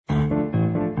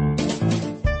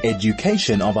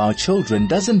Education of our children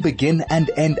doesn't begin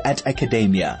and end at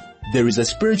academia. There is a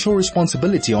spiritual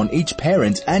responsibility on each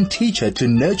parent and teacher to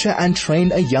nurture and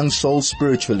train a young soul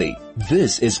spiritually.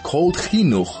 This is called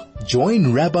Chinuch.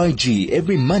 Join Rabbi G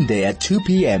every Monday at 2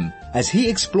 p.m. as he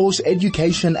explores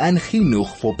education and Chinuch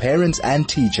for parents and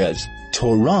teachers.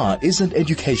 Torah isn't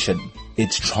education,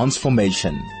 it's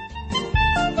transformation.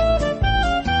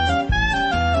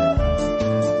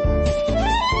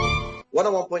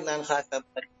 101.9 High FM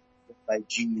by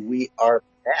G. We are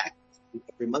back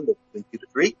every Monday between 2 to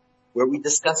 3, where we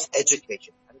discuss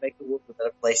education, how to make the world a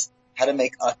better place, how to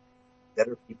make us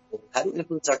better people, how to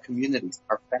influence our communities,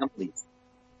 our families,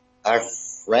 our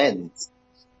friends,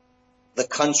 the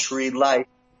country, life,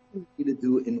 what we need to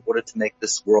do in order to make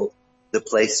this world the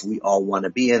place we all want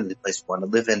to be in, the place we want to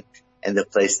live in, and the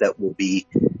place that will be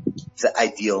the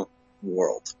ideal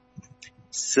world.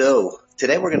 So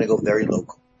today we're going to go very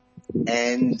local.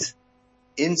 And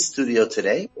in studio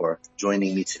today, or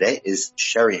joining me today, is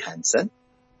Sheri Hanson,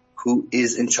 who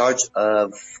is in charge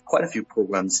of quite a few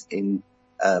programs in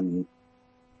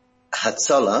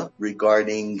Hatzolah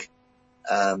regarding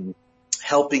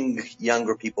helping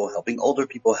younger people, helping older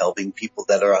people, helping people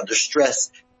that are under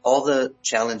stress, all the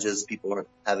challenges people are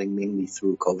having mainly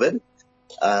through COVID,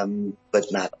 but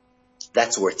not.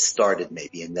 That's where it started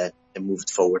maybe, and that it moved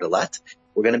forward a lot.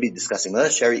 We're going to be discussing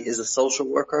that. Sheri is a social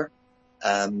worker,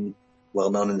 well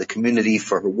known in the community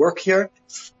for her work here.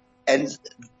 And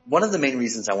one of the main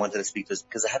reasons I wanted to speak to is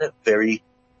because I had a very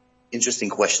interesting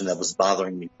question that was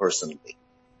bothering me personally.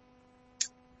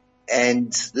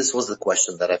 And this was the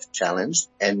question that I've challenged,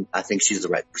 and I think she's the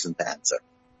right person to answer.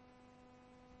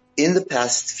 In the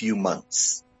past few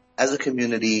months, as a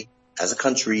community, as a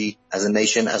country, as a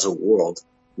nation, as a world,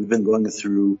 we've been going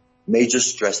through major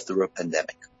stress through a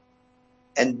pandemic.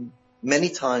 And many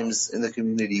times in the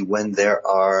community, when there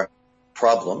are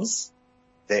problems,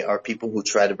 there are people who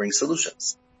try to bring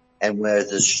solutions. And where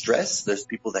there's stress, there's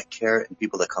people that care and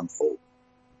people that come forward.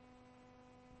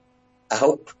 I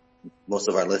hope most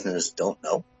of our listeners don't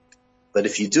know, but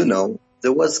if you do know,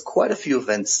 there was quite a few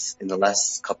events in the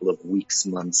last couple of weeks,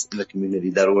 months in the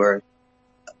community that were,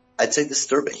 I'd say,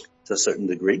 disturbing to a certain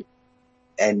degree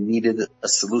and needed a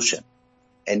solution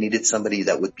and needed somebody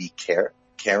that would be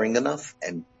caring enough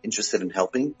and interested in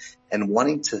helping and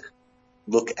wanting to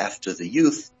look after the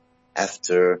youth,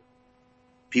 after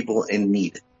people in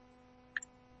need.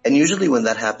 And usually when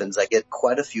that happens, I get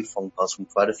quite a few phone calls from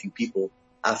quite a few people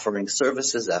offering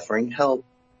services, offering help,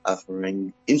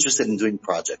 offering interested in doing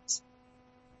projects.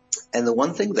 And the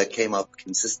one thing that came up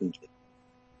consistently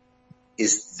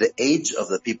is the age of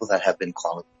the people that have been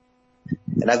calling.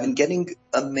 And I've been getting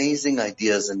amazing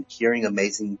ideas and hearing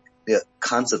amazing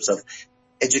concepts of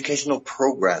educational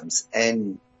programs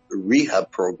and rehab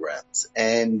programs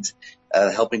and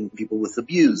helping people with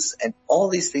abuse. And all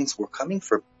these things were coming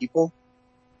for people,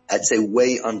 I'd say,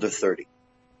 way under 30.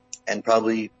 And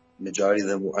probably majority of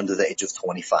them were under the age of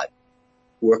 25,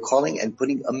 who were calling and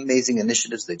putting amazing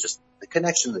initiatives. They just, the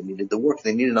connection, they needed the work,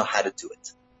 they needed to know how to do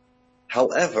it.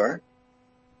 However,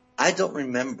 I don't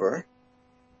remember,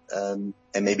 and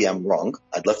maybe I'm wrong.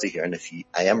 I'd love to hear. And if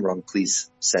I am wrong,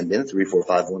 please send in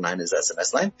 34519 is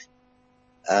SMS line.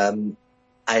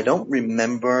 I don't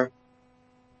remember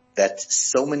that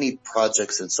so many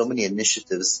projects and so many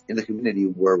initiatives in the community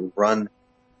were run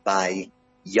by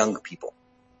young people.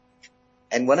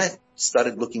 And when I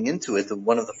started looking into it,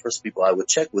 one of the first people I would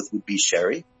check with would be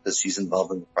Sheri, because she's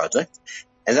involved in the project.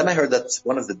 And then I heard that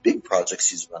one of the big projects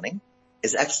she's running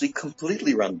is actually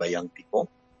completely run by young people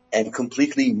and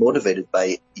completely motivated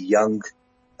by young,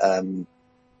 we'll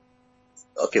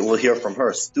hear from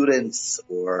her, students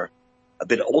or a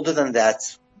bit older than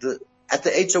that, at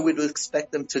the age that we would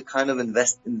expect them to kind of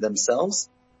invest in themselves.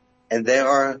 And they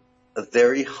are a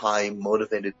very high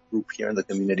motivated group here in the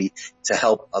community to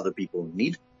help other people in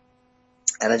need.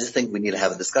 And I just think we need to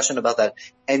have a discussion about that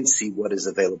and see what is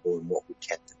available and what we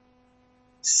can do.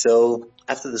 So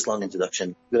after this long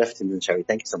introduction, good afternoon, Sheri.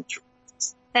 Thank you so much.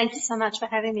 Thank you so much for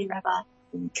having me, Rabbi.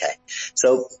 Okay.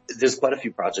 So there's quite a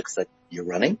few projects that you're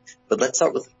running, but let's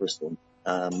start with the first one.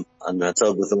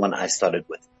 With the one I started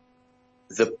with.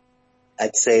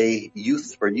 I'd say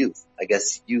youth for youth. I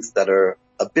guess youth that are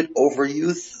a bit over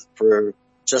youth for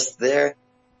just there.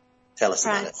 Tell us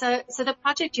about it. So the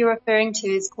project you're referring to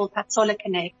is called Hatzolah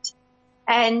Connect.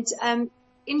 And,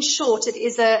 in short, it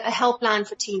is a helpline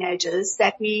for teenagers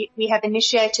that we have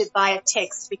initiated via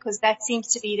text because that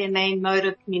seems to be their main mode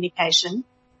of communication.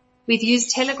 We've used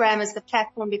Telegram as the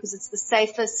platform because it's the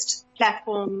safest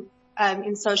platform,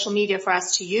 in social media for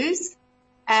us to use.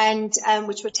 And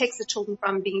which protects the children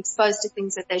from being exposed to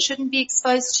things that they shouldn't be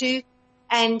exposed to.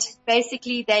 And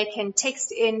basically they can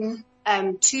text in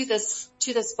to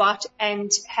this bot and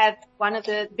have one of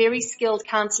the very skilled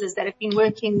counselors that have been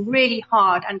working really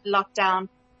hard under lockdown,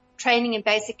 training in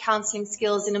basic counseling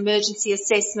skills and emergency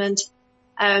assessment,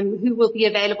 who will be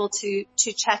available to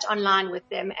chat online with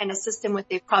them and assist them with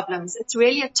their problems. It's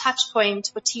really a touch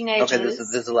point for teenagers. Okay,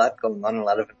 there's a lot going on, a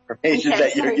lot of information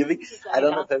that you're giving. I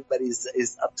don't know if everybody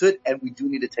is up to it, and we do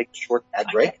need to take a short ad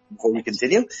break before we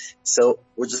continue. So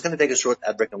we're just going to take a short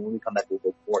ad break, and when we come back, we'll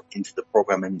go more into the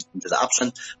program and into the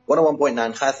option.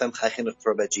 101.9 Chai FM, Chai Chinuch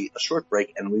Torah Veggie, a short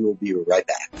break, and we will be right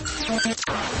back.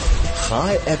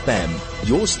 Chai FM,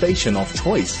 your station of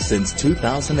choice since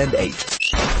 2008.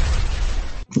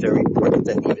 Very important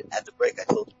that even at the break, I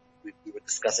told you we were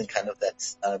discussing kind of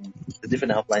that the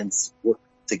different helplines work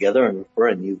together and refer,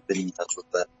 and you've been in touch with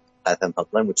the IFM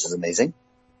helpline, which is amazing.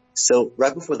 So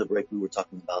right before the break, we were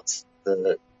talking about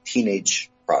the teenage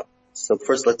problem. So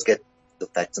first, let's get the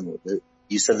facts in order.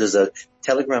 You said there's a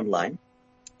Telegram line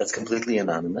that's completely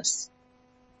anonymous.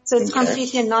 So it's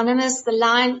completely anonymous.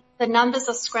 The numbers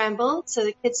are scrambled, so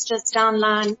the kids just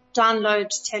download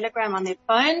Telegram on their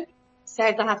phone,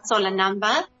 save the Hatzolah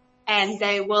number, and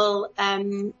they will,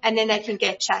 and then they can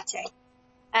get chatting.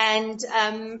 And,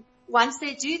 once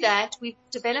they do that, we've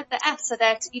developed the app so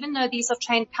that even though these are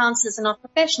trained counselors and not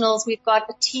professionals, we've got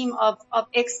a team of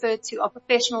experts who are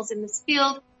professionals in this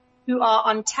field who are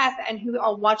on tap and who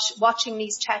are watching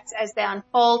these chats as they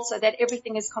unfold so that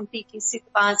everything is completely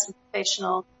supervised and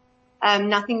professional.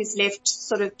 Nothing is left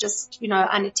sort of just,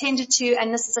 unattended to.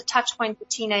 And this is a touch point for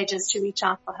teenagers to reach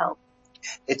out for help.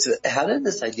 How did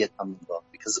this idea come about?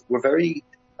 Because we're very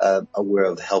aware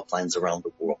of helplines around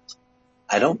the world.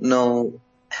 I don't know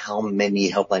how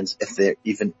many helplines, if there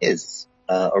even is,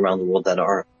 around the world that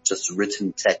are just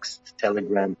written text,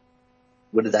 Telegram.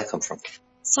 Where did that come from?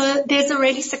 So there are two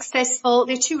really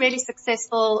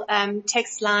successful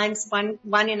text lines,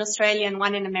 one in Australia and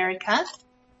one in America.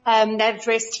 They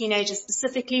address teenagers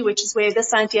specifically, which is where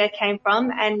this idea came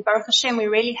from. And Baruch Hashem, we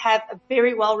really have a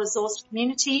very well-resourced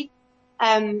community.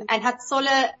 And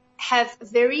Hatzolah have a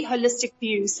very holistic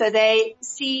view. So they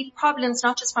see problems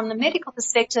not just from the medical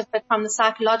perspective, but from the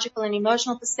psychological and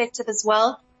emotional perspective as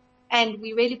well. And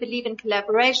we really believe in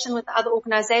collaboration with other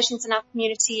organizations in our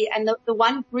community. And the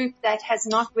one group that has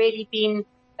not really been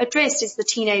addressed is the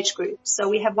teenage group. So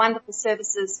we have wonderful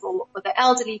services for the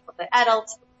elderly, for the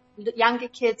adults, for the younger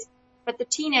kids. But the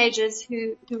teenagers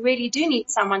who really do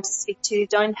need someone to speak to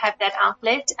don't have that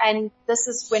outlet. And this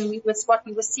is what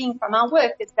we were seeing from our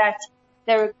work is that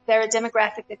they're a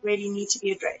demographic that really need to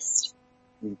be addressed.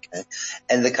 Okay.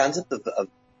 And the concept of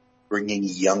bringing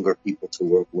younger people to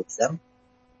work with them,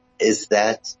 is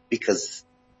that because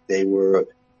they were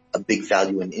a big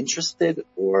value and interested,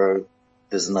 or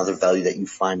there's another value that you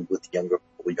find with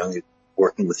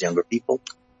working with younger people?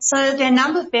 So there are a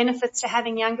number of benefits to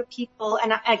having younger people,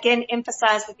 and I again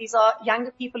emphasize that these are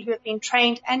younger people who have been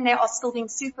trained and they are still being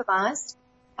supervised.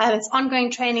 It's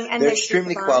ongoing training and they're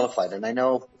extremely qualified, and I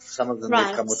know some of them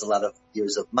they've come with a lot of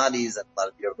years of madis and a lot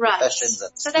of years of professions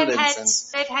and so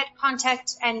students. They've had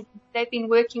contact and they've been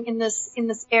working in this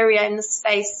area, in this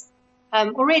space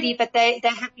already, but they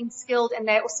have been skilled and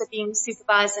they're also being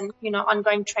supervised and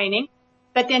ongoing training.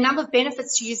 But there are a number of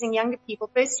benefits to using younger people.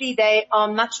 Firstly, they are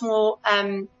much more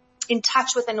in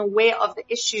touch with and aware of the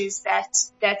issues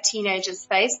that teenagers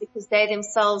face, because they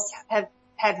themselves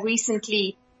have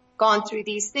recently gone through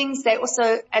these things. They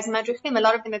also, as madrichim, a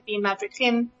lot of them have been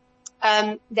madrichim.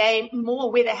 They're more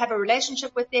aware, they have a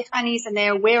relationship with their chanis, and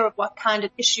they're aware of what kind of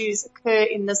issues occur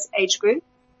in this age group.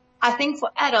 I think for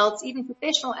adults, even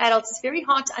professional adults, it's very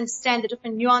hard to understand the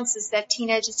different nuances that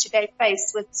teenagers today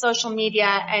face with social media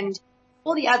and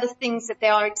all the other things that they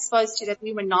are exposed to that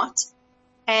we were not.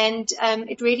 And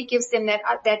it really gives them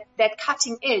that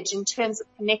cutting edge in terms of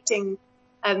connecting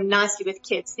nicely with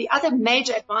kids. The other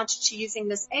major advantage to using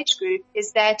this age group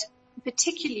is that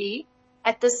particularly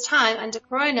at this time under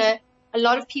Corona, a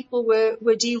lot of people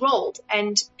were de-rolled,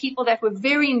 and people that were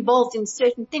very involved in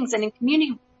certain things and in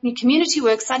community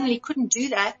work suddenly couldn't do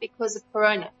that because of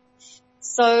Corona.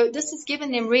 So this has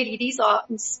given them these are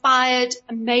inspired,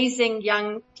 amazing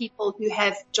young people who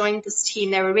have joined this team.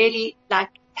 They were really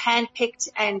handpicked,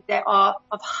 and they are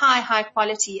of high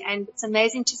quality, and it's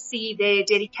amazing to see their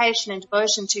dedication and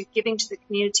devotion to giving to the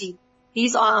community.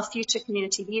 These are our future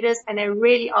community leaders, and they're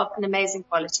really of an amazing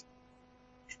quality.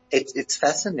 It's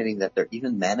fascinating that they're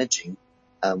even managing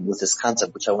with this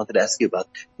concept, which I wanted to ask you about.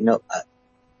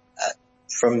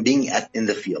 From being in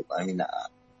the field,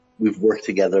 we've worked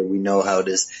together. We know how it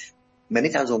is. Many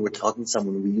times when we're talking to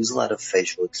someone, we use a lot of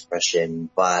facial expression,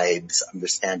 vibes,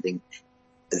 understanding.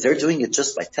 they're doing it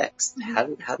just by text.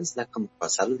 How does that come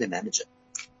across? How do they manage it?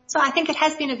 So I think it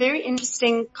has been a very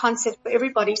interesting concept for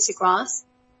everybody to grasp.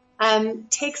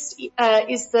 Text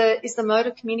is the mode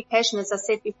of communication, as I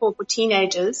said before, for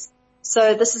teenagers.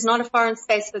 So this is not a foreign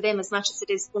space for them as much as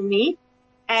it is for me.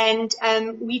 And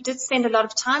we did spend a lot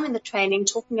of time in the training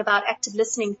talking about active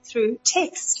listening through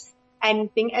text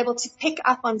and being able to pick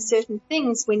up on certain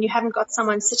things when you haven't got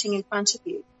someone sitting in front of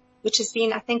you, which has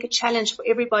been, I think, a challenge for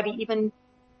everybody. Even,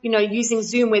 using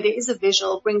Zoom where there is a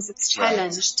visual brings its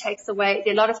challenge, takes away.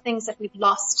 There are a lot of things that we've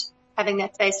lost having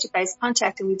that face-to-face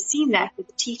contact, and we've seen that with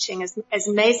the teaching. As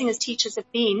amazing as teachers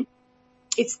have been,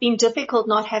 it's been difficult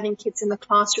not having kids in the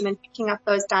classroom and picking up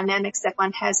those dynamics that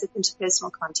one has with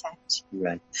interpersonal contact.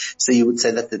 Right. So you would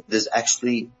say that there's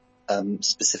actually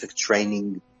specific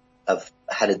training of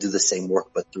how to do the same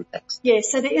work but through text?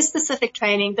 Yes, so there is specific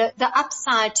training. The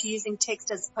upside to using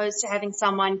text as opposed to having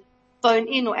someone phone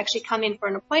in or actually come in for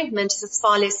an appointment is it's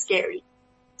far less scary.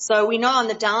 So we know on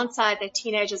the downside that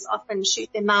teenagers often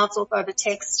shoot their mouths off over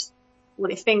text or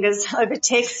their fingers over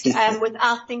text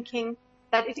without thinking.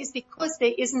 But it is because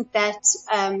there isn't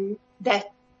that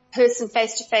person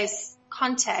face-to-face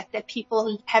contact that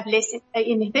people have less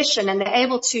inhibition, and they're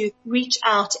able to reach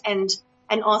out and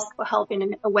ask for help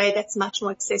in a way that's much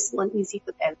more accessible and easy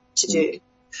for them to do.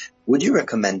 Would you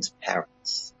recommend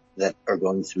parents that are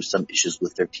going through some issues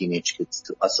with their teenage kids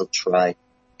to also try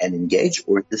and engage,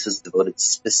 or this is devoted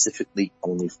specifically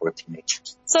only for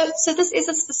teenagers? So this is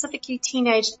a specifically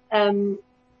teenage aimed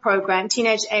program.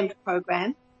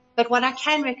 But what I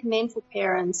can recommend for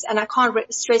parents, and I can't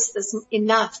stress this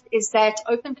enough, is that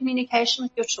open communication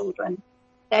with your children,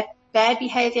 that bad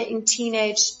behavior in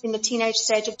the teenage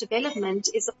stage of development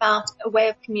is about a way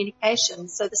of communication.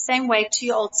 So the same way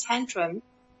 2-year-olds tantrum,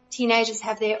 teenagers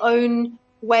have their own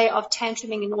way of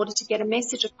tantruming in order to get a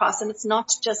message across, and it's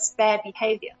not just bad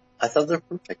behavior. I thought they're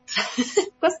perfect.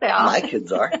 Of course they are. My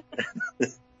kids are.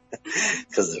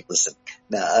 Because they're listening.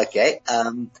 Now, okay.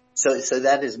 So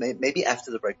that is maybe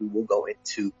after the break we will go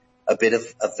into a bit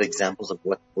of examples of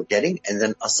what we're getting, and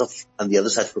then also on the other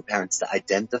side for parents to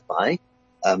identify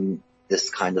this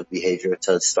kind of behavior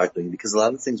to start doing, because a lot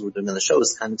of the things we're doing on the show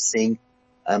is kind of seeing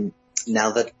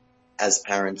now that as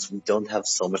parents we don't have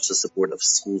so much the support of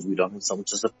schools, we don't have so much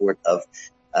the support of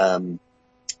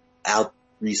out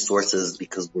resources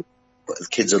because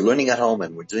kids are learning at home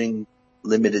and we're doing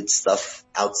limited stuff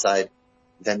outside,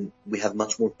 then we have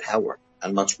much more power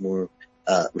and much more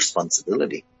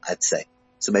responsibility, I'd say.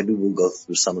 So maybe we'll go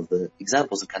through some of the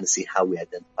examples and kind of see how we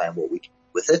identify and what we can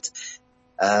do with it.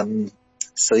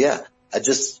 So yeah,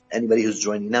 anybody who's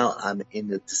joining now, I'm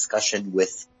in a discussion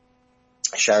with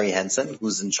Sheri Hanson,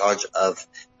 who's in charge of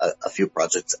a few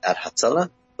projects at Hatzolah,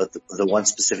 but the one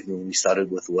specifically we started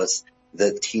with was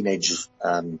the teenage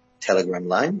Telegram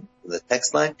line, the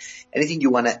text line. Anything you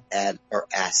want to add or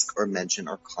ask or mention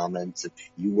or comment, if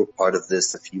you were part of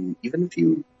this, even if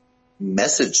you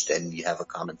messaged and you have a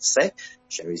comment to say,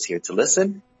 Sheri's here to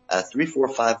listen.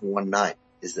 34519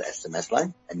 is the SMS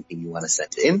line. Anything you want to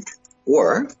send in,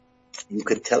 or you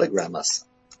could Telegram us.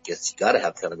 Guess you gotta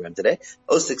have Telegram today.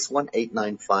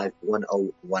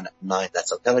 061-895-1019.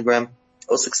 That's our Telegram.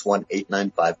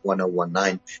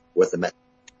 061-895-1019 with the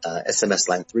SMS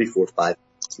line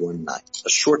 34519. A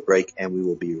short break and we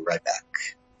will be right back.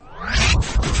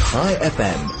 High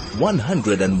FM,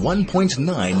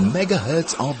 101.9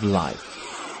 megahertz of life.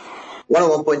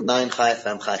 101.9 High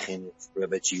FM, Chai Chinu,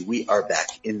 Rebbe G. We are back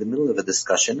in the middle of a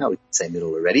discussion, now we can say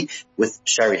middle already, with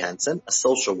Sheri Hanson, a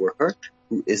social worker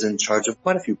who is in charge of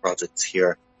quite a few projects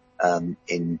here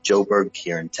in Joburg,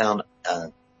 here in town,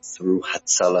 through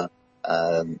Hatzolah,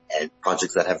 and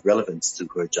projects that have relevance to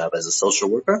her job as a social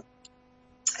worker.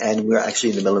 And we're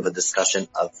actually in the middle of a discussion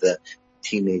of the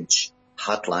teenage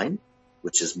hotline,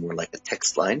 which is more like a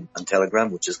text line on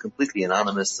Telegram, which is completely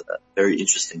anonymous, a very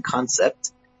interesting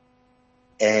concept.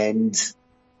 And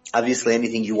obviously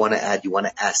anything you want to add, you want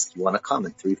to ask, you want to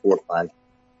comment,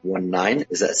 34519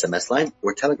 is the SMS line,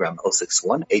 or Telegram,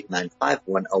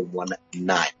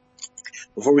 061-895-1019.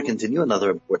 Before we continue,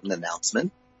 another important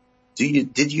announcement.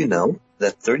 Did you know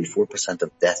that 34%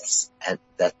 of deaths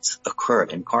that occur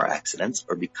in car accidents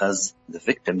are because the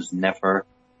victims never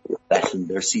fastened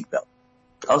their seatbelt?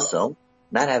 Also,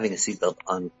 not having a seatbelt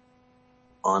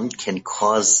on can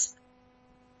cause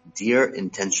dear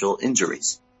intentional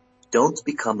injuries. Don't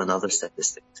become another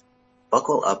statistic.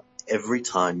 Buckle up every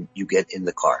time you get in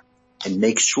the car, and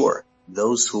make sure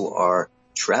those who are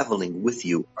traveling with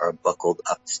you are buckled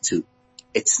up too.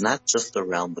 It's not just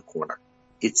around the corner.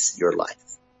 It's your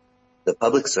life. The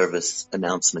public service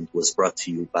announcement was brought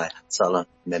to you by Hatzolah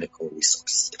Medical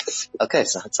Resource. Okay,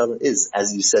 so Hatzolah is,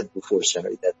 as you said before,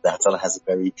 Sheri, that the Hatzolah has a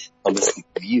very holistic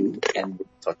view, and we're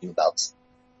talking about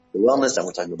the wellness, and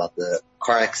we're talking about the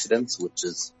car accidents, which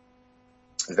is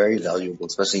very valuable,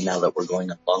 especially now that we're going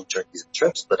on long journeys and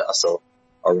trips, but also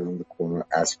around the corner,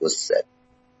 as was said.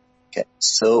 Okay,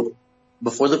 so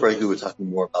before the break, we were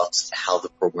talking more about how the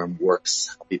program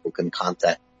works, how people can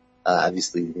contact.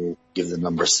 Obviously, we'll give the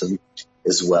number soon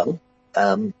as well.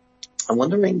 I'm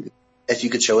wondering if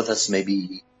you could share with us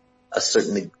maybe a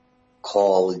certain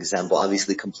call example,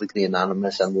 obviously completely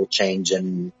anonymous, and will change.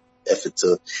 And if it's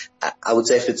I would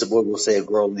say if it's a boy, we'll say a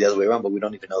girl the other way around, but we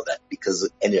don't even know that because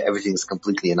everything is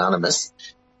completely anonymous.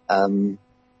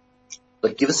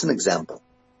 But give us an example.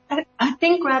 I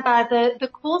think, Rabbi, the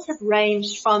calls have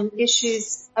ranged from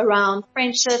issues around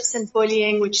friendships and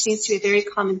bullying, which seems to be a very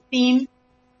common theme,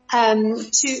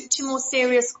 to more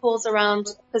serious calls around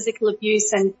physical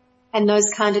abuse and those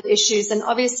kind of issues. And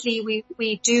obviously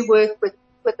we do work with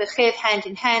the Chev hand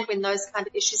in hand when those kind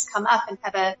of issues come up and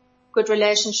have a good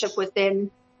relationship with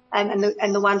them, and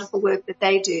the wonderful work that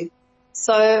they do.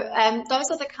 So,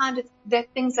 those are the kind of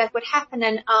things that would happen,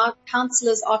 and our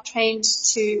counselors are trained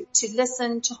to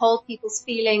listen, to hold people's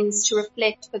feelings, to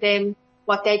reflect for them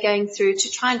what they're going through, to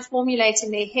try and formulate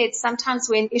in their head. Sometimes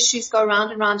when issues go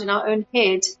round and round in our own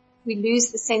head, we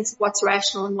lose the sense of what's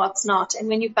rational and what's not. And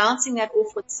when you're bouncing that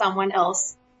off with someone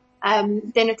else,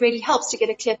 then it really helps to get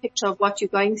a clear picture of what you're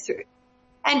going through.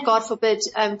 And God forbid,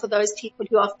 for those people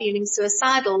who are feeling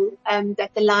suicidal,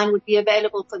 that the line would be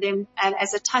available for them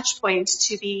as a touch point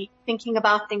to be thinking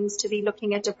about things, to be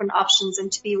looking at different options,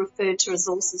 and to be referred to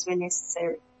resources when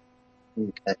necessary.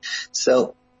 Okay.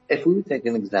 So if we would take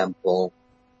an example,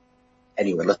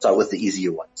 anyway, let's start with the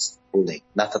easier ones. Bullying.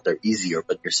 Not that they're easier,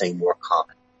 but you're saying more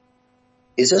common.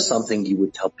 Is there something you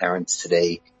would tell parents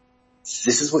today?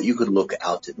 This is what you could look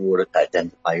out in order to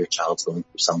identify your child's going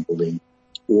through some bullying,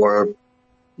 or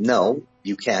no,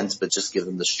 you can't, but just give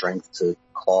them the strength to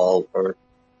call, or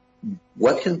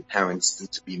what can parents do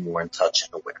to be more in touch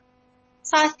and aware?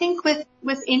 So I think with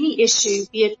any issue,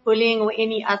 be it bullying or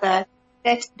any other,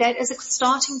 that is a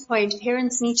starting point.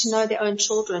 Parents need to know their own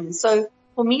children. So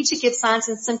for me to give signs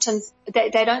and symptoms,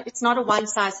 it's not a one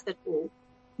size fits all.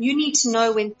 You need to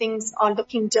know when things are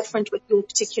looking different with your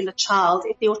particular child.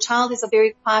 If your child is a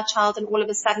very quiet child and all of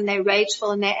a sudden they're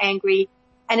rageful and they're angry,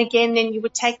 and again, then you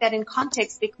would take that in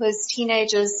context because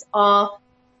teenagers are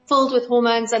filled with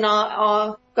hormones and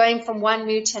are going from one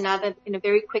mood to another in a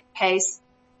very quick pace.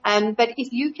 But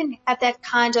if you can have that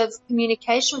kind of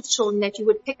communication with children, that you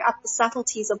would pick up the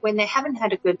subtleties of when they haven't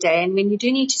had a good day and when you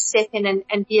do need to step in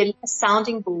and be a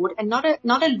sounding board, and not a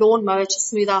lawnmower to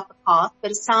smooth out the path,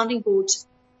 but a sounding board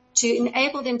to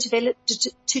enable them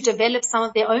to develop some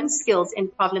of their own skills in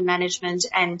problem management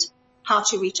and how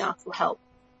to reach out for help.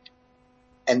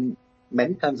 And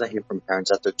many times I hear from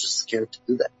parents that they're just scared to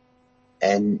do that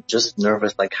and just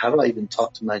nervous. Like, how do I even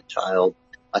talk to my child?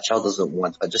 My child doesn't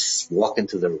want, if I just walk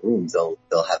into their room, they'll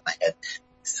have my head.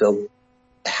 So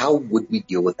how would we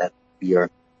deal with that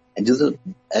fear?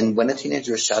 And when a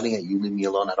teenager is shouting at you, leave me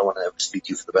alone, I don't want to ever speak to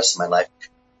you for the rest of my life.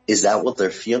 Is that what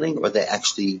they're feeling, or they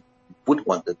actually would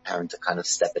want the parent to kind of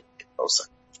step in closer?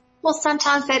 Well,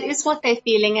 sometimes that is what they're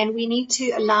feeling, and we need to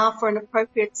allow for an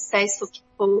appropriate space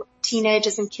for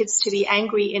teenagers and kids to be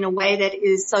angry in a way that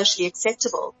is socially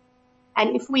acceptable.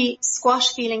 And if we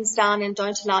squash feelings down and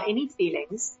don't allow any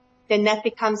feelings, then that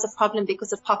becomes a problem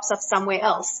because it pops up somewhere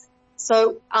else.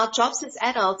 So our jobs as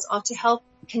adults are to help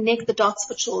connect the dots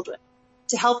for children,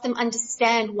 to help them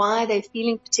understand why they're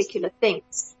feeling particular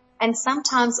things. And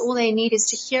sometimes all they need is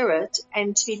to hear it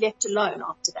and to be left alone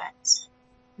after that.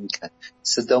 Okay.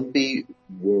 So don't be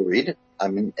worried. I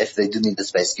mean, if they do need the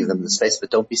space, give them the space, but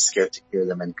don't be scared to hear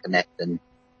them and connect and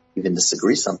even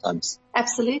disagree sometimes.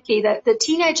 Absolutely. The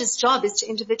teenager's job is to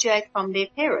individuate from their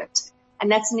parent.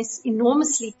 And that's an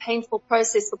enormously painful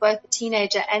process for both the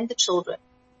teenager and the children.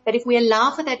 But if we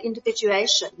allow for that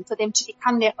individuation, for them to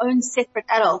become their own separate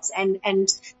adults and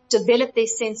develop their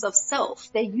sense of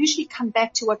self, they usually come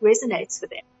back to what resonates for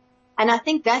them. And I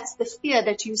think that's the fear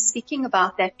that you're speaking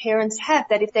about, that parents have,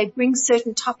 that if they bring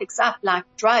certain topics up like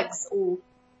drugs or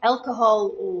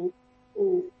alcohol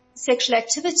or sexual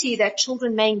activity, that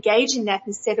children may engage in that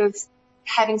instead of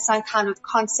having some kind of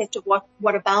concept of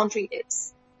what a boundary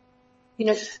is. You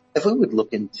know, if we would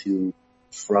look into,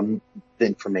 from the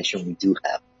information we do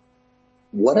have,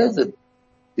 what are the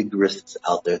big risks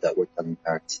out there that we're telling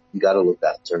parents? You got to look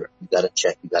after, you got to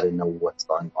check, you got to know what's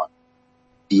going on.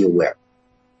 Be aware.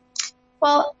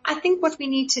 Well, I think what we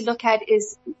need to look at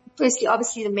is firstly,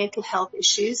 obviously the mental health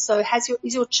issues. So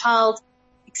is your child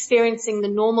experiencing the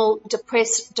normal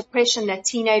depression that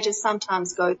teenagers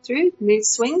sometimes go through, mood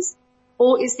swings?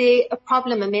 Or is there a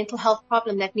mental health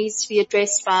problem that needs to be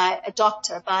addressed by a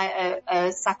doctor, by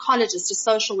a psychologist, a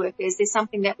social worker? Is there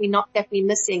something that we're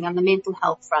missing on the mental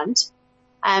health front?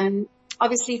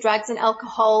 Obviously drugs and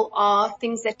alcohol are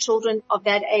things that children of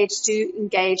that age do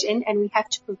engage in, and we have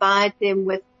to provide them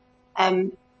with,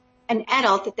 an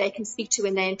adult that they can speak to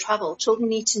when they're in trouble. Children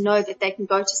need to know that they can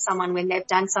go to someone when they've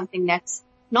done something that's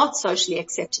not socially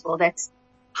acceptable, that's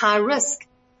high risk.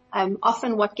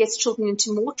 Often what gets children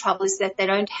into more trouble is that they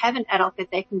don't have an adult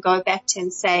that they can go back to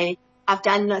and say, I've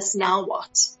done this, now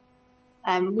what?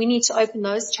 We need to open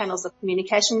those channels of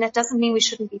communication. That doesn't mean we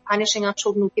shouldn't be punishing our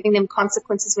children or giving them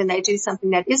consequences when they do something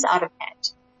that is out of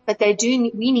hand. But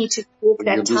we need to walk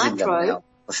that tightrope.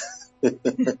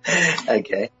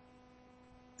 Okay.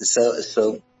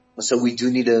 So we do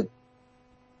need to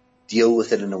deal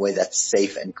with it in a way that's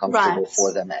safe and comfortable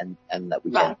for them, and that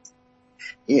we can.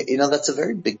 That's a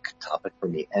very big topic for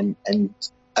me, and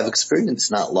I've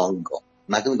experienced not long ago,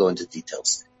 I'm not going to go into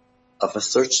details, of a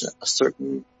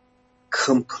certain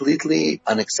completely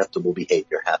unacceptable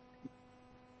behavior happening.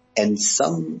 And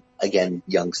some, again,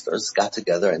 youngsters got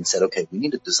together and said, okay, we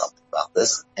need to do something about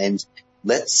this, and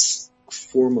let's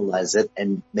formalize it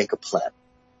and make a plan.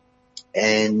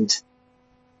 And,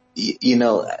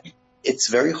 it's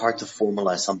very hard to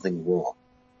formalize something wrong.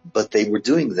 But they were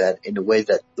doing that in a way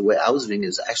that the way I was doing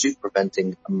is actually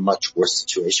preventing a much worse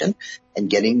situation and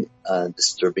getting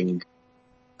disturbing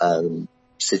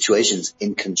situations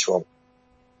in control.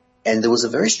 And there was a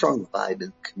very strong vibe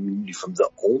in the community from the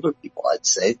older people, I'd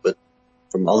say, but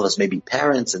from all of us, maybe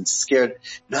parents, and scared,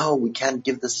 no, we can't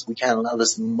allow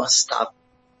this, must stop,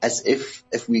 as if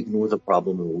we ignore the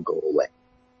problem, it will go away.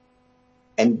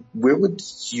 And where would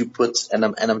you put, and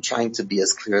I'm trying to be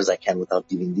as clear as I can without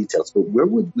giving details, but where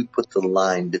would we put the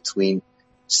line between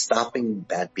stopping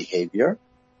bad behavior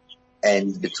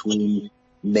and between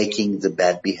making the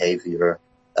bad behavior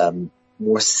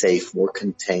more safe, more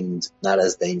contained, not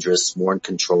as dangerous, more in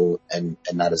control, and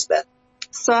not as bad?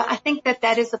 So I think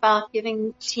that is about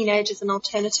giving teenagers an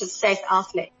alternative safe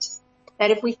outlet.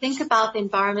 That if we think about the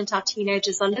environment our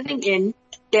teenagers are living in,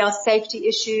 there are safety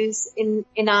issues in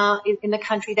the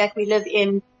country that we live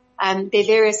in. There are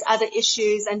various other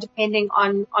issues, and depending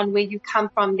on where you come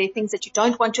from, there are things that you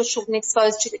don't want your children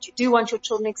exposed to, that you do want your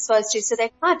children exposed to. So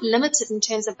they're quite limited in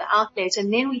terms of the outlet.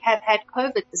 And then we have had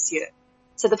COVID this year.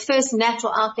 So the first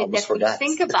natural outlet we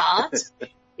think about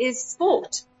is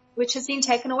sport, which has been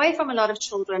taken away from a lot of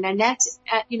children. And that's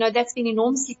been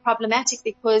enormously problematic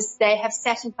because they have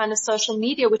sat in front of social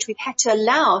media, which we've had to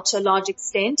allow to a large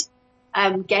extent,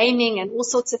 gaming and all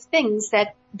sorts of things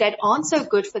that aren't so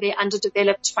good for their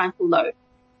underdeveloped frontal lobe.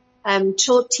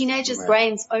 Teenagers'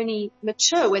 brains only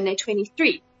mature when they're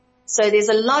 23. So there's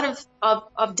a lot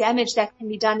of damage that can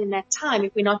be done in that time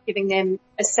if we're not giving them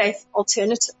a safe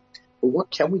alternative. Well,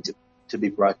 what can we do to be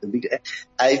proactive?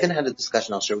 I even had a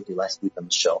discussion I'll share with you last week on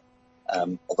the show,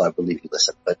 although I believe you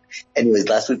listened. But anyways,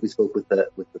 last week we spoke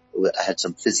I had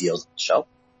some physios on the show.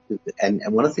 And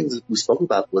one of the things that we spoke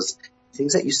about was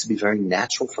things that used to be very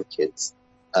natural for kids.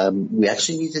 We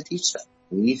actually need to teach them.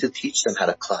 We need to teach them how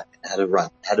to climb, how to run,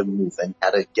 how to move, and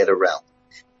how to get around.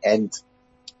 And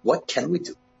what can we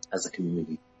do as a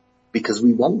community? Because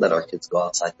we won't let our kids go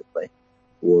outside to play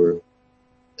or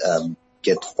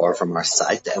get far from our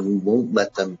sight, and we won't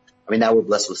let them. I mean, now we're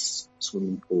blessed with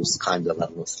swimming pools, kind of, I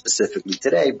don't know specifically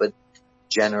today, but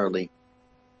generally,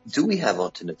 do we have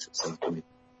alternatives in the community?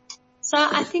 So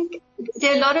I think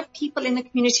there are a lot of people in the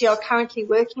community are currently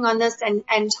working on this,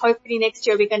 and hopefully next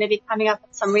year we're going to be coming up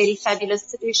with some really fabulous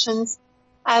solutions.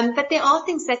 But there are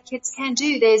things that kids can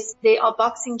do. There are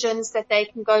boxing gyms that they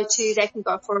can go to. They can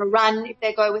go for a run if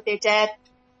they go with their dad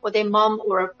or their mom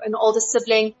or an older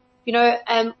sibling.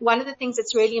 One of the things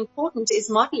that's really important is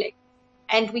modeling.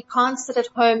 And we can't sit at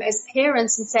home as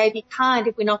parents and say, be kind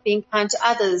if we're not being kind to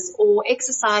others, or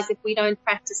exercise if we don't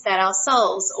practice that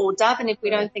ourselves, or daven if we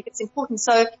don't think it's important.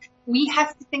 So we have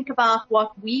to think about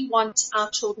what we want our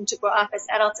children to grow up as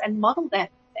adults and model that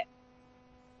for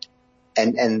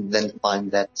them. And then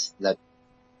find that,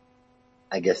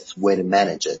 I guess, way to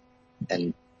manage it.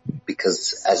 And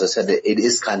because, as I said, it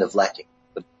is kind of lacking.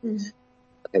 But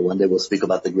okay, one day we'll speak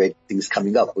about the great things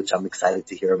coming up, which I'm excited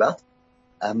to hear about.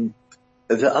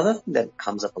 The other thing that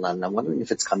comes up a lot, and I'm wondering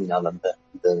if it's coming out on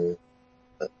the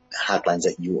hotlines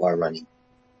that you are running,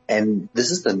 and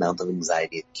this is the amount of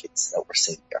anxiety in kids that we're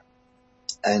seeing here.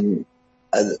 And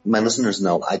my listeners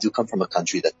know I do come from a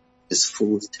country that is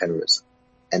full of terrorism,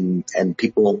 and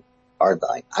people are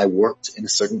dying. I worked in a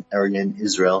certain area in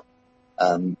Israel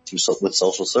with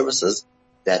social services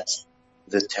that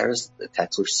the terrorist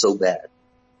attacks were so bad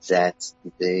that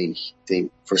they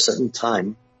for a certain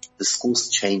time, the schools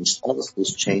changed, all the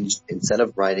schools changed. Instead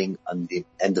of writing on the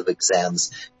end of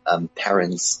exams,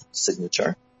 parent's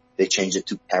signature, they changed it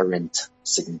to parent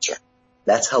signature.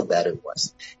 That's how bad it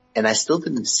was. And I still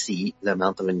didn't see the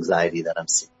amount of anxiety that I'm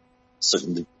seeing,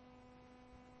 certainly.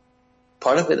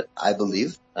 Part of it, I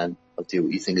believe, and I'll tell you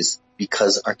what you think, is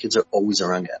because our kids are always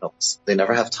around adults. They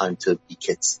never have time to be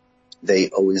kids.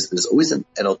 There's always an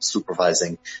adult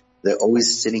supervising. They're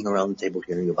always sitting around the table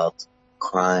hearing about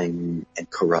crime and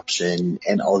corruption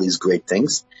and all these great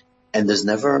things. And there's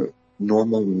never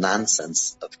normal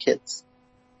nonsense of kids.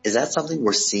 Is that something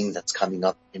we're seeing that's coming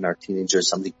up in our teenagers,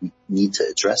 something we need to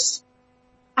address?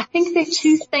 I think there are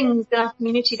two things in our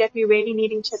community that we're really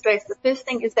needing to address. The first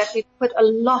thing is that we've put a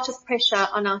lot of pressure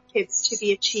on our kids to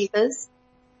be achievers.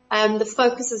 The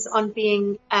focus is on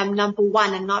being number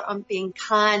one and not on being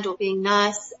kind or being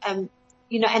nice. And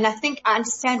I think I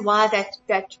understand why that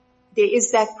there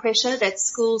is that pressure, that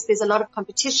schools, there's a lot of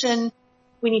competition.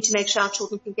 We need to make sure our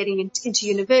children can get into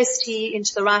university,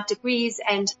 into the right degrees,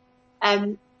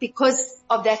 and because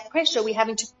of that pressure, we're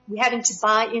having to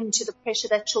buy into the pressure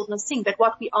that children are seeing. But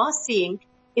what we are seeing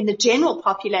in the general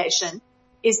population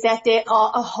is that there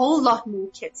are a whole lot more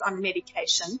kids on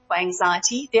medication for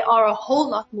anxiety. There are a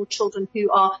whole lot more children who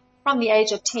are from the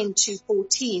age of 10 to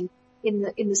 14 in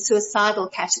the suicidal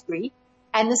category.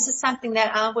 And this is something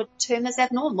that I would term as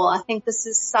abnormal. I think this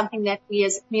is something that we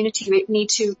as a community need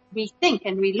to rethink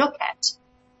and relook at.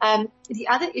 The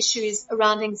other issue is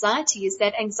around anxiety, is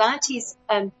that anxiety's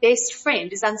best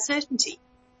friend is uncertainty.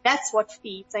 That's what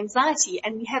feeds anxiety.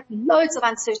 And we have loads of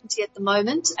uncertainty at the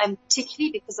moment,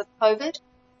 particularly because of COVID.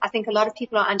 I think a lot of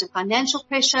people are under financial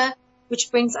pressure,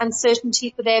 which brings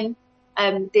uncertainty for them.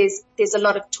 There's a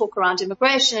lot of talk around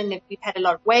immigration. We've had a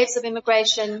lot of waves of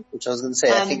immigration. Which I was going to say,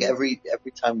 I think every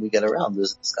time we get around,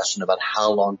 there's a discussion about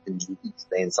how long can we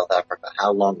stay in South Africa?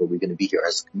 How long are we going to be here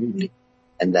as a community?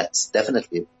 And that's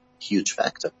definitely a huge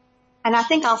factor. And I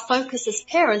think our focus as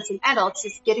parents and adults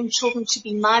is getting children to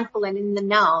be mindful and in the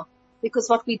now, because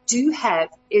what we do have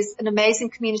is an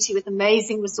amazing community with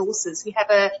amazing resources. We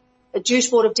have a Jewish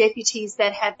Board of Deputies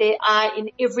that have their eye in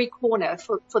every corner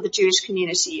for the Jewish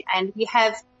community. And we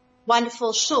have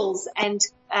wonderful shuls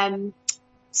and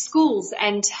schools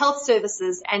and health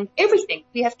services and everything.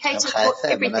 We have catered for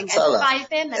everything. And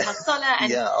Hatzolah and Hatzolah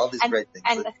and, all these great things.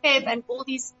 And the FEB and all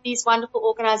these wonderful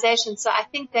organizations. So I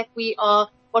think that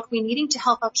what we're needing to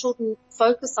help our children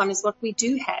focus on is what we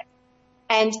do have.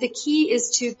 And the key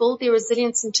is to build their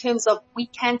resilience in terms of we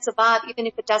can survive even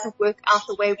if it doesn't work out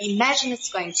the way we imagine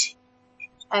it's going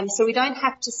to. So we don't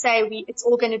have to say it's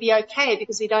all going to be okay,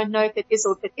 because we don't know if it is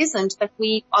or if it isn't, but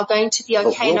we are going to be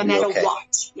okay no matter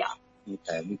what. Yeah.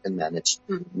 Okay, we can manage.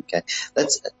 Mm-hmm. Okay,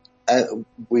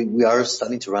 we are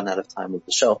starting to run out of time with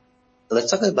the show.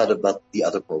 Let's talk about the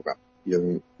other program.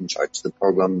 You're in charge, the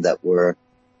program that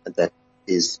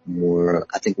is more,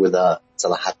 I think, where the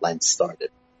Hatzolah Helpline started.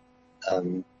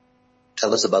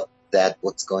 Tell us about that.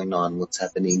 What's going on? What's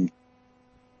happening?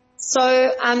 So,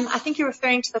 I think you're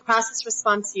referring to the crisis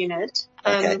response unit.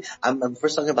 Okay. I'm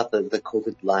first talking about the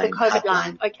COVID line. The COVID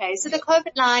line. Okay. So the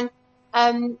COVID line,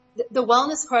 the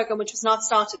wellness program, which was not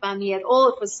started by me at all.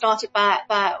 It was started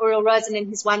by Uriel Rosen and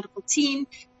his wonderful team.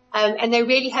 And they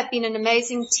really have been an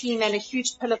amazing team and a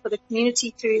huge pillar for the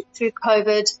community through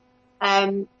COVID.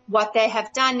 What they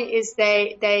have done is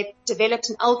they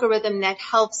developed an algorithm that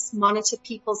helps monitor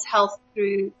people's health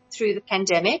through the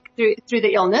pandemic, through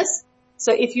the illness.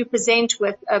 So if you present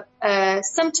with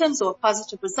symptoms or a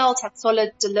positive result, Hatzolah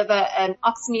deliver an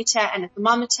oximeter and a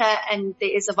thermometer, and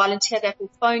there is a volunteer that will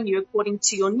phone you according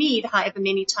to your need, however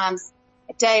many times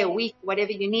a day, a week,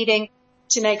 whatever you're needing,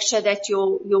 to make sure that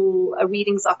your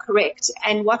readings are correct.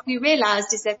 And what we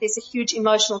realized is that there's a huge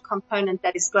emotional component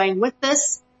that is going with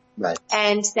this. Right.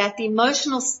 And that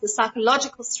the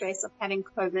psychological stress of having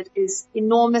COVID is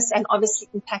enormous and obviously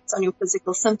impacts on your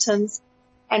physical symptoms.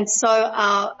 And so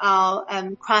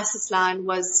our crisis line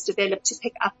was developed to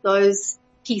pick up those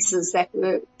pieces that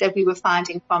we were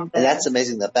finding from the. And that's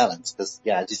amazing, that balance, because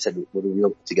as you said, what we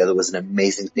put together was an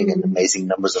amazing thing and amazing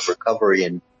numbers of recovery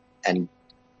and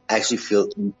actually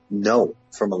from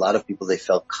a lot of people, they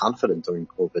felt confident during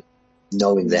COVID,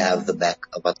 knowing they have the back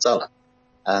of Hatzolah.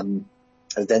 And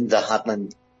then the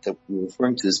hotline that we're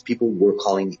referring to is people were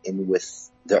calling in with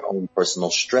their own personal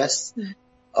stress. Mm-hmm.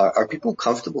 Are people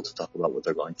comfortable to talk about what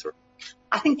they're going through?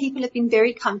 I think people have been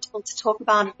very comfortable to talk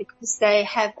about it because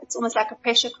it's almost like a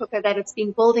pressure cooker that it's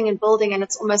been building and building, and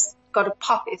it's almost got to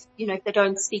pop if they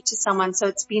don't speak to someone. So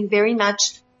it's been very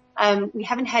much, we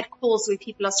haven't had calls where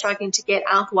people are struggling to get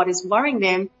out what is worrying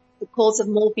them. The calls have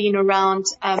more been around,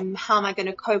 how am I going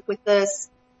to cope with this?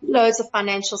 Loads of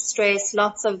financial stress,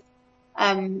 lots of,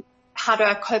 how do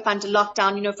I cope under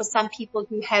lockdown? For some people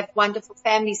who have wonderful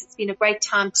families, it's been a great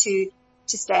time to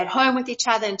stay at home with each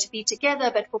other and to be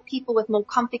together. But for people with more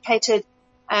complicated,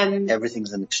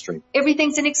 everything's an extreme.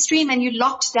 Everything's an extreme, and you're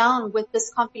locked down with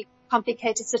this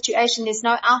complicated situation. There's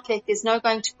no outlet. There's no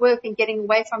going to work and getting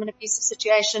away from an abusive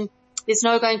situation. There's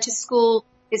no going to school.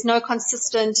 There's no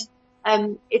consistent.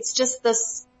 It's just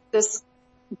this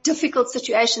difficult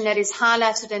situation that is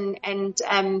highlighted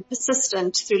and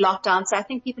persistent through lockdown. So I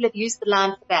think people have used the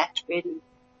line for that, really.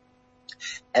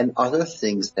 And are there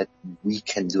things that we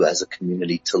can do as a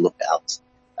community to look out?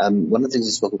 One of the things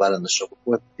we spoke about on the show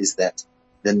before is that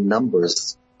the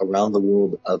numbers around the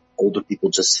world of older people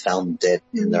just found dead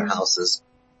in their houses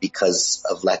because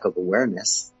of lack of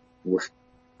awareness were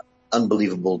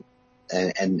unbelievable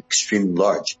and extremely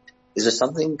large. Is there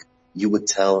something you would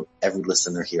tell every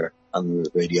listener here on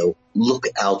the radio? Look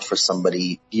out for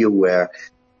somebody, be aware,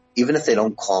 even if they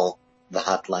don't call the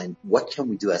hotline. What can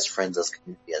we do as friends, as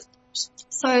community, as neighbors?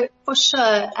 So for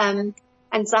sure, and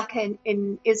Zaka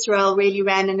in Israel really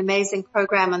ran an amazing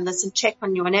program on this, and check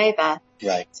on your neighbor.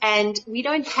 Right. And we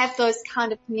don't have those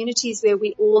kind of communities where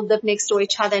we all live next door to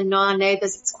each other and know our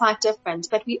neighbors. It's quite different.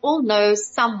 But we all know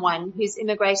someone who's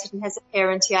immigrated and has a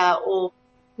parent here, or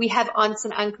we have aunts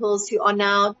and uncles who are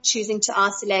now choosing to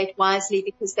isolate wisely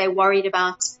because they're worried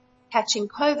about catching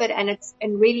COVID.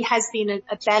 And really has been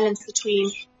a balance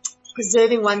between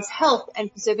preserving one's health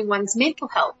and preserving one's mental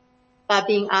health by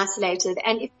being isolated.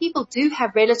 And if people do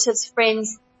have relatives,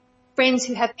 friends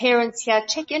who have parents here,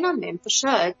 check in on them for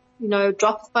sure.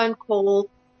 Drop a phone call,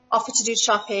 offer to do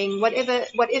shopping,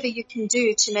 whatever you can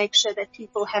do to make sure that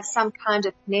people have some kind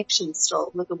of connection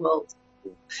still with the world.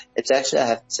 It's actually, I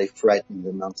have to say, frightening the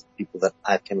amount of people that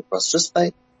I've come across just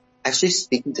by actually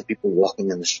speaking to people walking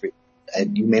in the street.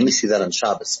 And you mainly see that on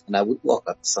Shabbos. And I would walk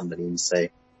up to somebody and say,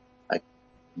 like,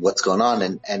 what's going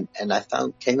on? And I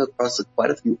came across quite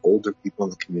a few older people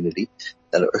in the community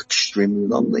that are extremely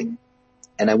lonely.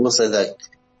 And I will say that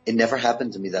it never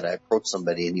happened to me that I approached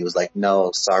somebody and he was like,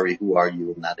 no, sorry, who are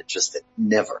you? I'm not interested.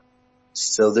 Never.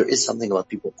 So there is something about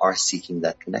people are seeking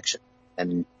that connection.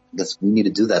 And we need to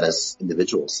do that as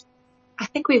individuals. I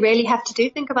think we really have to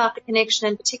think about the connection,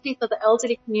 and particularly for the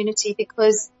elderly community,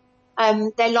 because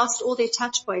they lost all their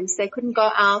touch points. They couldn't go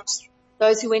out.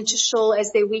 Those who went to shul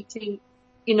as their weekly,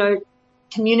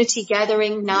 community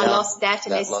gathering now lost that,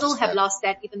 and they still have lost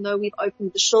that, even though we've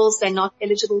opened the shuls. They're not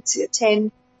eligible to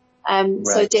attend.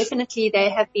 So definitely they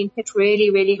have been hit really,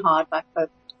 really hard by COVID.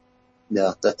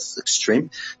 Yeah, that's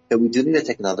extreme. Okay, we do need to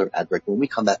take another ad break. When we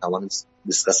come back, I want to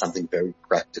discuss something very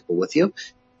practical with you.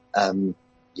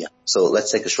 So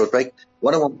let's take a short break.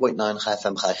 101.9 Chai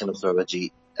FM Chai Chinuch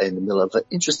Rabbaji, in the middle of an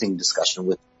interesting discussion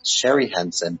with Sheri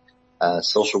Hanson,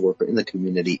 social worker in the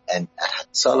community, and at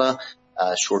Hatzolah.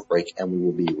 Short break, and we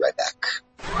will be right back.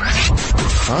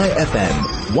 Chai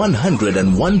FM,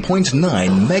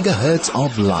 101.9 megahertz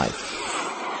of life.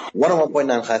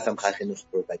 101.9 Chai FM Chai Chinuch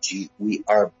Rabbaji. We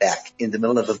are back in the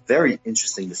middle of a very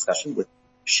interesting discussion with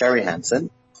Sheri Hanson,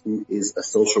 who is a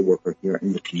social worker here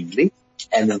in the community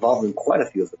and involved in quite a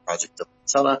few of the projects of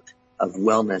Hatzolah, of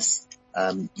wellness,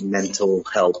 mental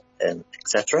health, and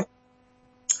etc.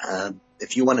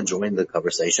 If you want to join the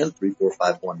conversation,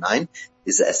 34519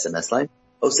 is the SMS line.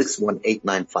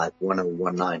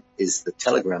 061-895-1019 is the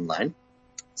Telegram line.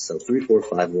 So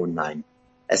 34519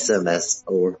 SMS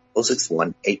or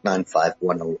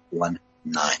 061-895-1019.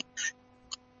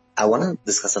 I want to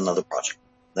discuss another project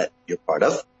that you're part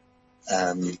of,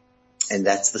 and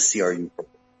that's the CRU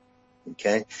program.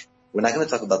 Okay, we're not going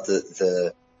to talk about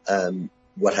the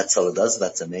what Hatzolah does.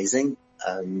 That's amazing.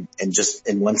 And just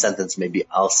in one sentence, maybe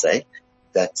I'll say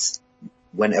that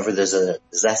whenever there's a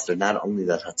disaster, not only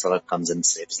that Hatzolah comes and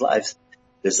saves lives,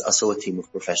 there's also a team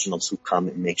of professionals who come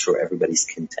and make sure everybody's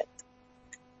content.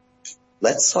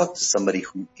 Let's talk to somebody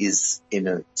who is in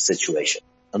a situation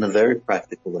on a very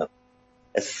practical level.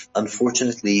 If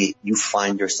unfortunately you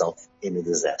find yourself in a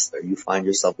disaster, you find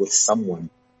yourself with someone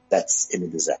that's in a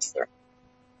disaster,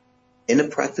 in a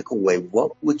practical way,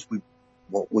 what would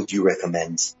you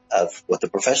recommend of what the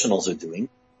professionals are doing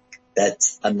that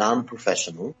a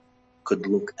non-professional could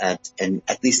look at and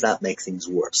at least not make things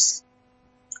worse?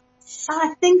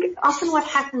 I think often what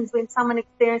happens when someone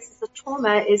experiences a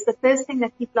trauma is the first thing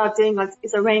that people are doing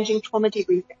is arranging trauma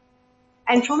debriefing.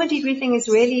 And trauma debriefing is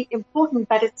really important,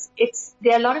 but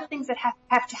there are a lot of things that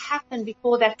have to happen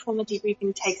before that trauma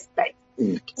debriefing takes place.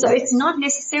 So it's not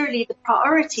necessarily the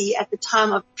priority at the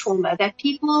time of trauma, that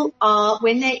people are,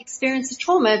 when they experience a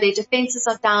trauma, their defenses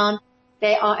are down,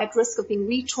 they are at risk of being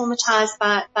re-traumatized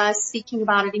by speaking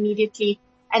about it immediately.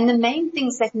 And the main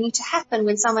things that need to happen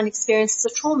when someone experiences a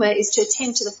trauma is to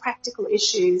attend to the practical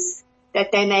issues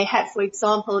that they may have. For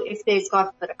example, if there's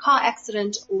got a car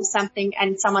accident or something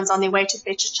and someone's on their way to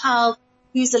fetch a child,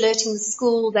 who's alerting the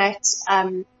school that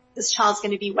this child's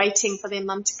going to be waiting for their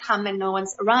mum to come and no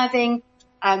one's arriving?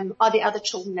 Are there other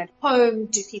children at home?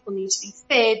 Do people need to be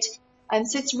fed?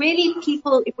 So it's really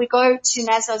people, if we go to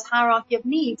Maslow's hierarchy of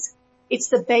needs, it's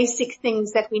the basic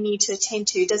things that we need to attend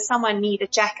to. Does someone need a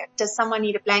jacket? Does someone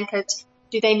need a blanket?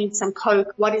 Do they need some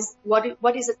Coke? What is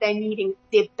it they're needing?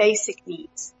 Their basic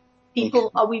needs.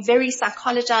 People, are we very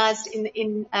psychologized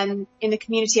in the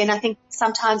community? And I think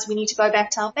sometimes we need to go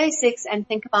back to our basics and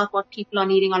think about what people are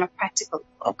needing on a practical.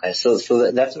 Okay. So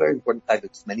that's a very important fact,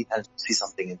 because many times we see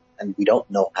something and we don't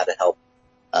know how to help,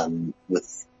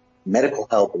 with medical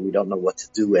help, or we don't know what to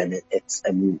do. And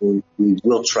we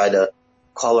will try to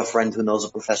call a friend who knows a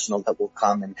professional that will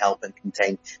come and help and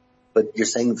contain. But you're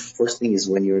saying the first thing is,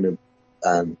 when you're in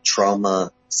a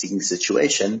trauma seeking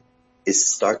situation, is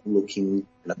start looking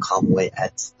in a calm way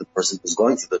at the person who's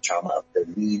going through the trauma, of their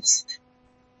needs,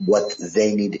 what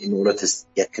they need in order to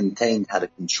get contained, how to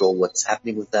control what's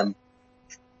happening with them,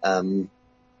 and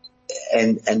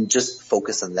just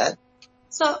focus on that.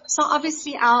 So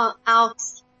obviously our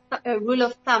rule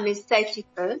of thumb is safety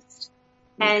first.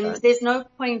 And there's no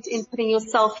point in putting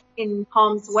yourself in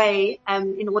harm's way,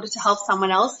 in order to help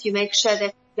someone else. You make sure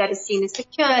that is seen as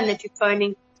secure, and that you're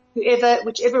phoning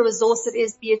whichever resource it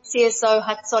is, be it CSO,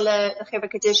 Hatzolah,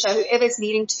 Kadisha, whoever is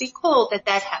needing to be called,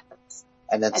 that happens.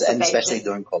 And especially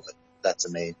during COVID, that's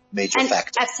a major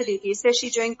factor. Absolutely, especially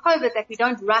during COVID, that we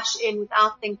don't rush in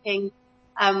without thinking,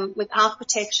 without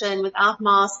protection, without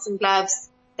masks and gloves,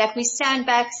 that we stand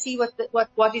back, see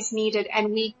what is needed,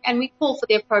 and we call for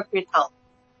the appropriate help.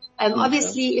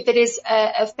 Obviously, if it is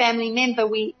a family member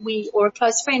or a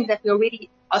close friend that we already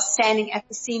are standing at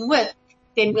the scene with,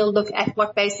 then we'll look at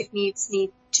what basic needs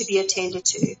need to be attended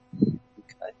to.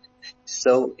 Okay.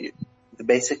 So the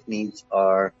basic needs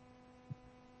are,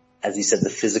 as you said, the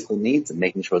physical needs, and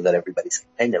making sure that everybody's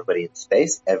contained, everybody in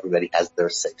space, everybody has their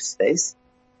safe space.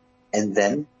 And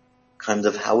then kind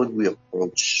of, how would we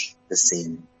approach the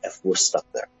scene if we're stuck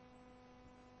there?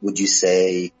 Would you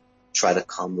say try to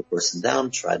calm the person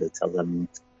down, try to tell them,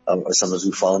 or sometimes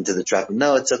we fall into the trap of,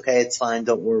 no, it's okay, it's fine,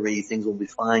 don't worry, things will be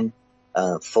fine,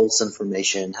 false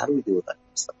information? How do we deal with that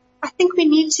stuff? I think we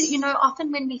need to,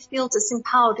 often when we feel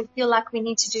disempowered, we feel like we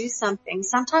need to do something.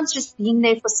 Sometimes just being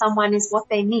there for someone is what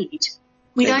they need.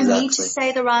 We don't need to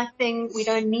say the right thing. We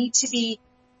don't need to be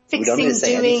fixing,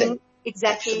 doing. Anything,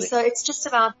 exactly. Actually. So it's just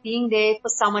about being there for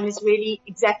someone is really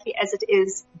exactly as it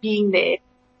is, being there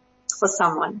for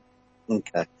someone.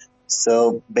 Okay.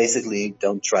 So basically,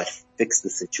 don't try to fix the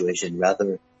situation.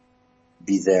 Rather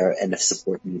be there, and if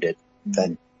support needed,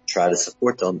 then try to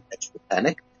support. Don't extra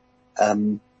panic.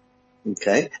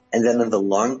 Okay. And then in the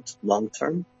long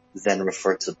term, then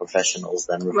refer to professionals,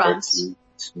 then refer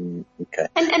to okay.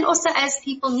 And also as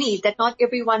people need, that not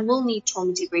everyone will need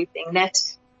trauma debriefing, that,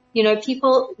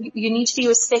 people, you need to be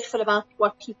respectful about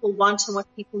what people want and what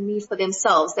people need for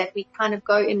themselves, that we kind of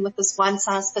go in with this one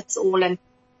size fits all, and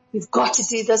we've got to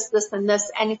do this, this and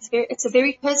this. And it's a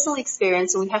very personal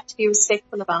experience, and we have to be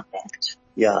respectful about that.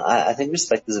 Yeah. I think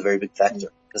respect is a very big factor,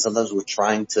 because sometimes we're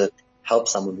trying to help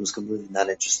someone who's completely not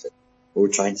interested. Or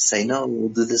we're trying to say, no, we'll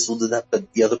do this, we'll do that,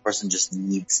 but the other person just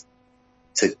needs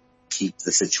to keep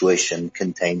the situation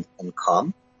contained and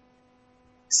calm.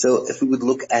 So if we would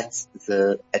look at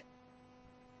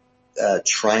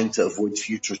trying to avoid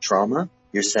future trauma,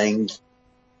 you're saying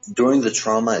during the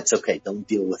trauma, it's okay, don't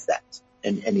deal with that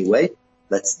in any way.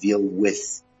 Let's deal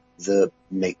with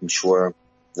making sure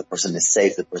the person is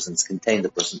safe, the person's contained, the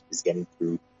person is getting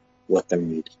through what they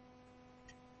need.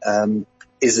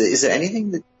 Is there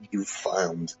anything that you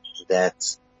found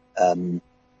that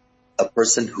a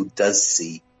person who does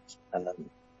see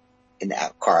in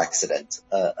a car accident,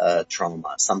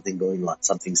 trauma, something going on,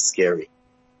 something scary?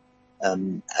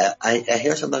 I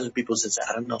hear sometimes people say,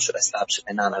 I don't know, should I stop, should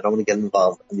I not? I don't want to get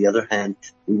involved. On the other hand,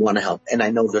 we want to help. And I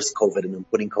know there's COVID, and I'm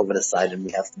putting COVID aside, and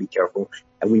we have to be careful,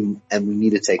 and we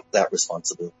need to take that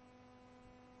responsibility.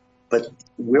 But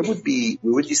where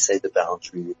would you say the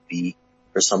boundary would be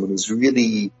for someone who's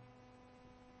really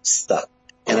stuck?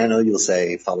 And I know you'll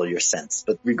say follow your sense,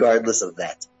 but regardless of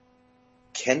that,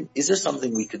 is there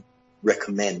something we could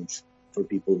recommend for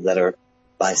people that are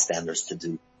bystanders to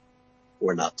do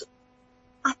or not do?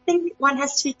 I think one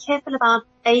has to be careful about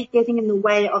getting in the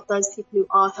way of those people who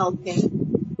are helping.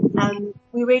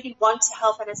 We really want to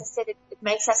help, and as I said, it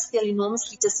makes us feel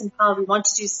enormously disempowered. We want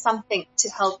to do something to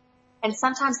help, and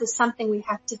sometimes the something we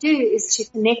have to do is to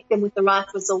connect them with the right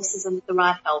resources and with the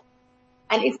right help.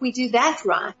 And if we do that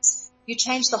right, you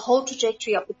change the whole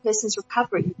trajectory of the person's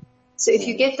recovery. So if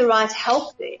you get the right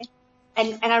help there,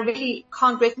 and I really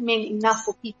can't recommend enough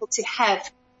for people to have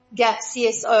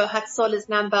CSO Hatzollah's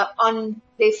number on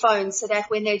their phone so that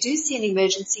when they do see an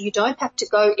emergency, you don't have to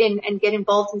go in and get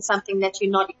involved in something that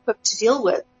you're not equipped to deal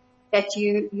with, that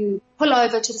you pull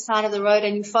over to the side of the road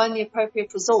and you phone the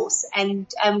appropriate resource. And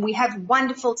we have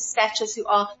wonderful dispatchers who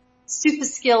are super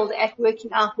skilled at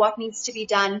working out what needs to be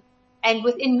done. And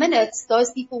within minutes,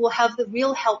 those people will have the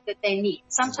real help that they need.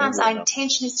 Sometimes our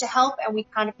intention is to help and we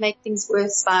kind of make things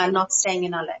worse by not staying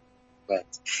in our lane. Right.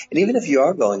 And even if you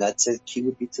are going, I'd say the key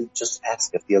would be to just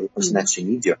ask if the other person actually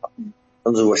needs your help.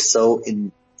 Sometimes we're so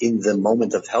in the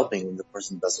moment of helping when the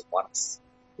person doesn't want us.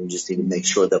 We just need to make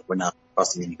sure that we're not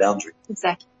crossing any boundary.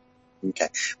 Exactly. Okay.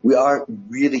 We are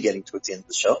really getting towards the end of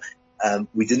the show.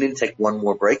 We do need to take one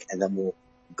more break and then we'll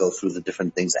go through the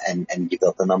different things and give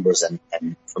out the numbers and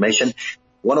information.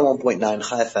 101.9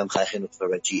 Chai FM, Chai Chinuch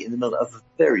V'Reggie, in the middle of a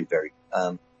very, very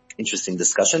interesting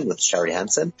discussion with Sheri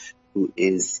Hanson, who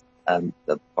is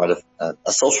part of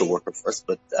a social worker first,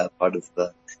 but part of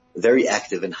the very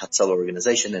active in Hatzolah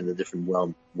organization and the different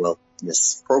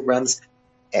wellness programs.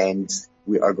 And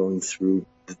we are going through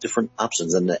the different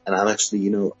options. And I'm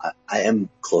actually, I am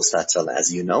close to Hatzolah,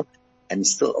 as you know, and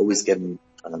still always getting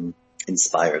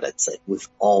inspired, I'd say, with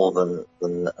all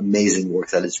the amazing work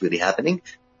that is really happening.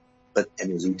 But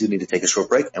anyways, we do need to take a short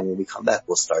break, and when we come back,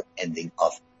 we'll start ending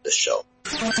off the show.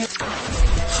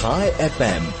 Chai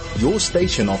FM, your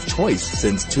station of choice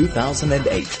since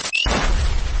 2008.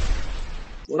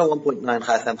 101.9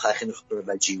 Chai FM, Chai Chinuch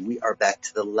V'Reggie. We are back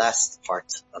to the last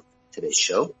part of today's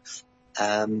show.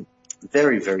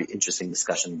 Very, very interesting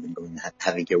discussion we've been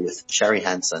having here with Sheri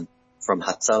Hanson from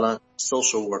Hatzolah,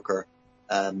 social worker,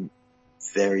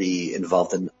 very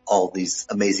involved in all these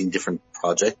amazing different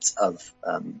projects of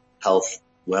health,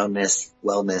 wellness,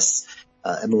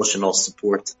 emotional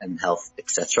support and health,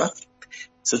 etc.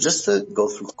 So just to go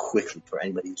through quickly for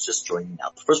anybody who's just joining now,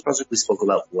 the first project we spoke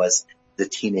about was the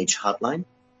Teenage Hotline,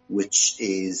 which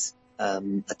is a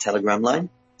Telegram line.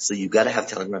 So you got to have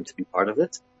Telegram to be part of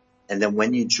it. And then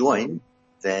when you join,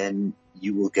 then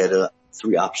you will get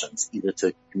three options: either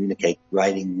to communicate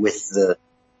writing with the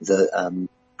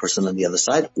person on the other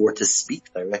side, or to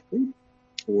speak directly,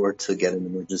 or to get an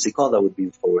emergency call that would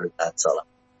be forwarded to Hatzolah.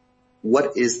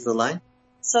 What is the line?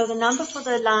 So the number for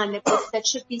the line that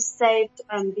should be saved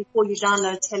before you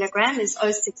download Telegram is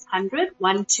 0600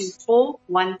 124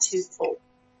 124.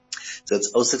 So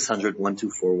it's 0600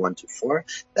 124 124.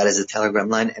 That is a Telegram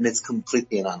line, and it's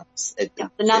completely anonymous. The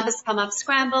numbers come up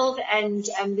scrambled, and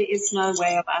there is no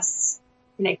way of us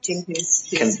connecting who's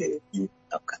who.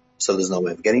 Okay. So there's no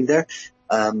way of getting there.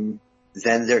 Then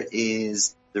there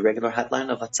is the regular hotline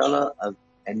of Hatzolah, of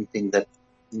anything that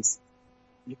is...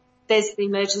 There's the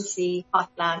emergency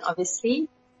hotline, obviously.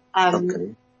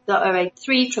 Okay. The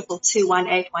 083 222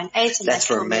 1818. And that's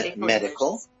for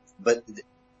medical. But,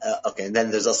 okay. And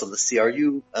then there's also the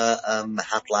CRU,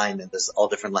 hotline, and there's all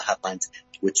different hotlines,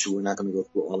 which we're not going to go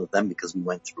through all of them because we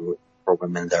went through a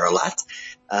program and there are a lot.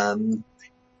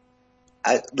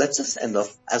 Let's just end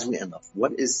off, as we end off,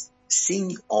 what is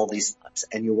seeing all these times,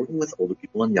 and you're working with older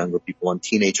people and younger people and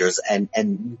teenagers and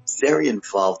very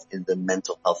involved in the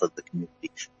mental health of the community.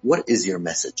 What is your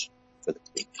message for the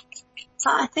community? So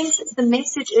I think the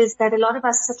message is that a lot of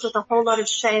us sit with a whole lot of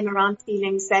shame around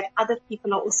feelings that other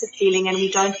people are also feeling, and we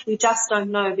just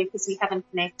don't know because we haven't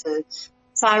connected.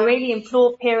 So I really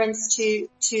implore parents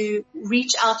to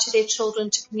reach out to their children,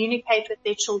 to communicate with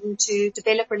their children, to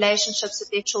develop relationships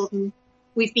with their children.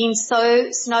 We've been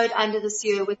so snowed under this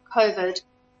year with COVID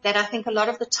that I think a lot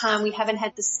of the time we haven't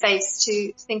had the space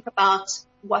to think about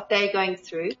what they're going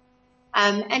through.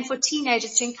 And for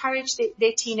teenagers, to encourage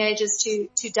their teenagers to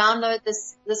download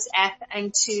this app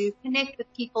and to connect with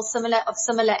people of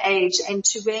similar age, and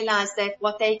to realize that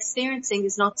what they're experiencing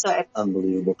is not so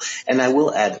unbelievable. And I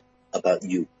will add about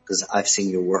you, because I've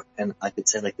seen your work, and I could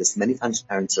say like this: many times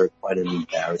parents are quite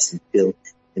embarrassed and feel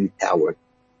empowered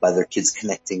by their kids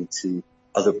connecting to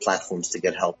other platforms to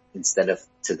get help instead of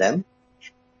to them.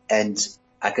 And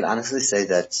I could honestly say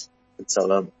that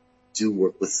Hatzolah do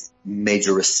work with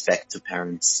major respect to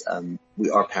parents. We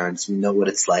are parents. We know what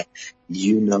it's like.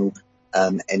 And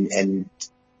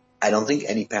I don't think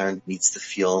any parent needs to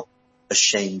feel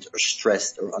ashamed or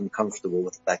stressed or uncomfortable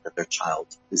with the fact that their child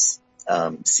is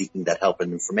seeking that help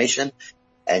and information.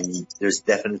 And there's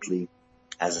definitely,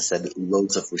 as I said,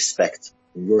 loads of respect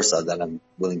from your side that I'm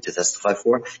willing to testify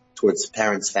for towards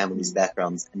parents, families,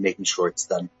 backgrounds, and making sure it's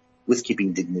done with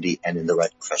keeping dignity and in the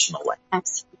right professional way.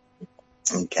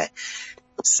 Absolutely. Okay.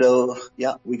 So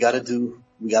yeah, we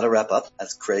gotta wrap up,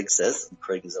 as Craig says. And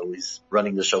Craig is always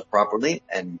running the show properly,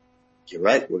 and you're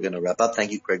right, we're gonna wrap up.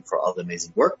 Thank you, Craig, for all the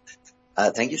amazing work.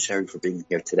 Thank you, Sheri, for being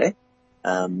here today.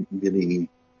 Really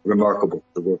remarkable,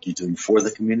 the work you're doing for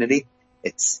the community.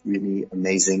 It's really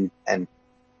amazing, and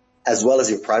as well as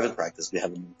your private practice we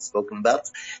haven't spoken about.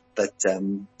 But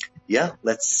yeah,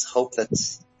 let's hope that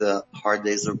the hard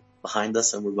days are behind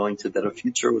us and we're going to a better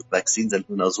future with vaccines and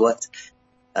who knows what.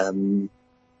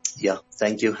 Yeah,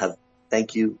 thank you.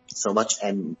 Thank you so much.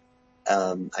 And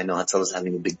I know Hatzolah is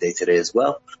having a big day today as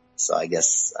well. So I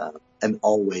guess, and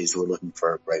always we're looking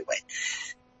for a great way.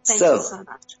 Thank you so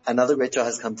much. Another great show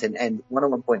has come to an end.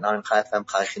 101.9 Chai FM,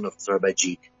 Chai Chinuch Tzara by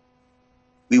G.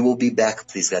 We will be back,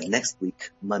 please God, next week,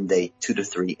 Monday, 2 to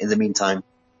 3. In the meantime,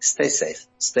 stay safe,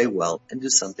 stay well, and do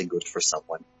something good for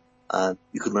someone.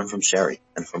 You could learn from Sheri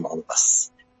and from all of us.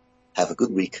 Have a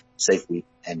good week, safe week,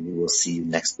 and we will see you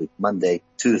next week, Monday,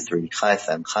 2 to 3, Chai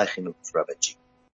FM, Chai Chinuch Tzara by G.